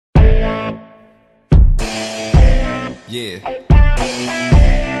Yeah.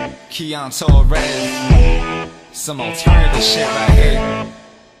 Keon Torres. Some alternative shit right here. Yeah.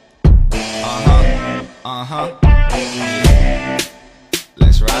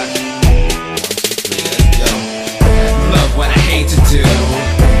 Let's rock. 1, 2, 3, let's go. Love what I hate to do,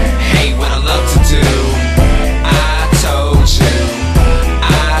 hate what I love to do. I told you,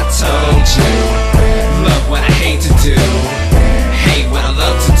 I told you. Love what I hate to do, hate what I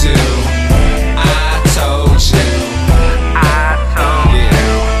love to do. I told you, I told you.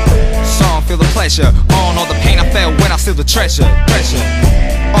 Song feel the pleasure on all the pain I felt when I steal the treasure.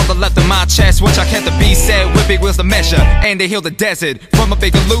 All the left in my chest, which I kept to be said with big wheels to measure. And they heal the desert from a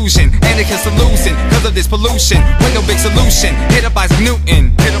big illusion. And they kiss the losing cause of this pollution. With no big solution, hit up Isaac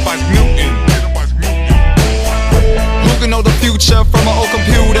Newton. Who can know the future from an old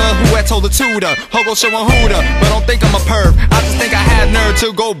computer? Who had told the tutor? Hobo showing hooter, but don't think I'm a perv. I just think I had nerve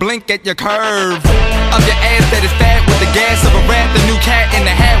to go blink at your curve of your ass that is fat with the gas of a rat. The new cat in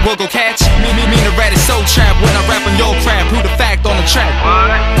the hat will go catch me the rat is so trapped when I rap on your crap. Who the fact on the track?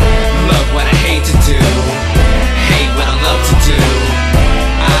 Love what I hate to do, hate what I love to do.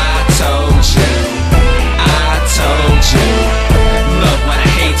 I told you, I told you. Love what I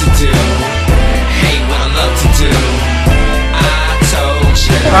hate to do, hate what I love to do. I told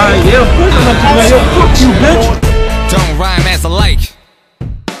you. Yeah, of course I love to do. Yo, fuck you, bitch. Don't rhyme as I like.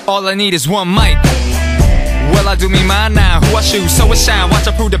 All I need is one mic. Well, I do me mine now. Who I choose, so it shine. Watch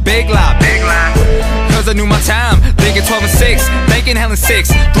I prove the big lie. Cause I knew my time. Thinking 12 and 6, thinking hell and 6.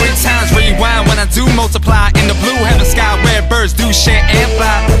 3 times rewind when I do multiply. In the blue heaven sky where birds do share and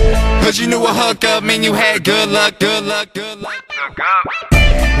fly. Cause you knew a hookup mean you had good luck, good luck, good luck.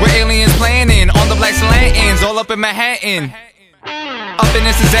 Where aliens planning on the blacks and lanterns all up in Manhattan. Up in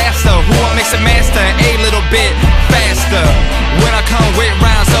this disaster, who I mix a master a little bit faster. When I come with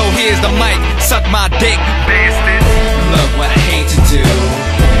rhymes, so here's the mic, suck my dick, bastards. Love what I hate to do,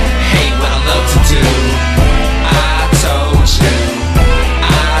 hate what I love to do. I told you,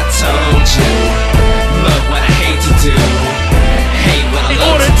 I told you. Love what I hate to do, hate what I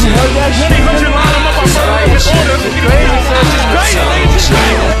love to do.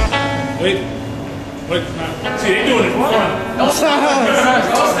 Wait, see, they doing it wrong.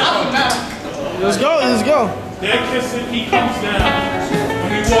 Let's go, let's go. They're kissing, he comes down.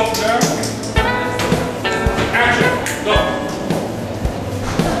 When he walks down, action, go.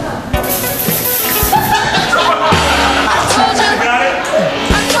 You got it?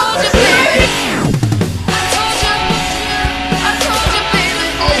 I told you, baby. I told you. I told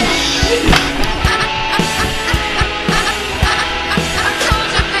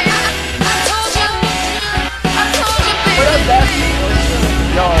you, baby. I told you, baby.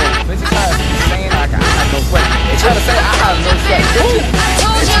 Yo, this is how it's saying like I have no sweat. They try to say I have no sweat.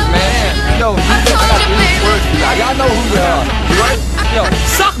 This is man. Yo, I got 3 words for you. Y'all know who you are. You right? Yo,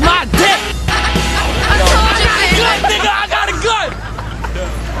 suck my dick. Yo, I got a gun, nigga. I got a gun.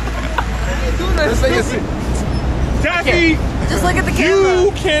 Let's say it's Daffy, Just look at the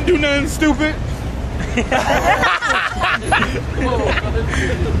camera. you can't do nothing stupid.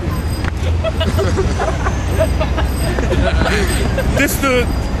 This the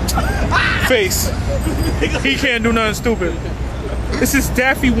face. He can't do nothing stupid. This is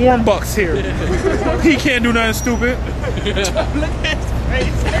Daffy Warmbucks here. He can't do nothing stupid.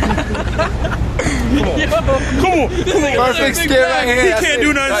 Come on. perfect skit right here. He can't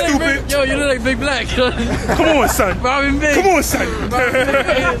do nothing stupid. Yo, you look like Big Black. Come on, son. Robin Big. Come on, son.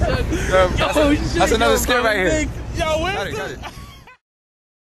 That's another skit right here. Yo, where's the...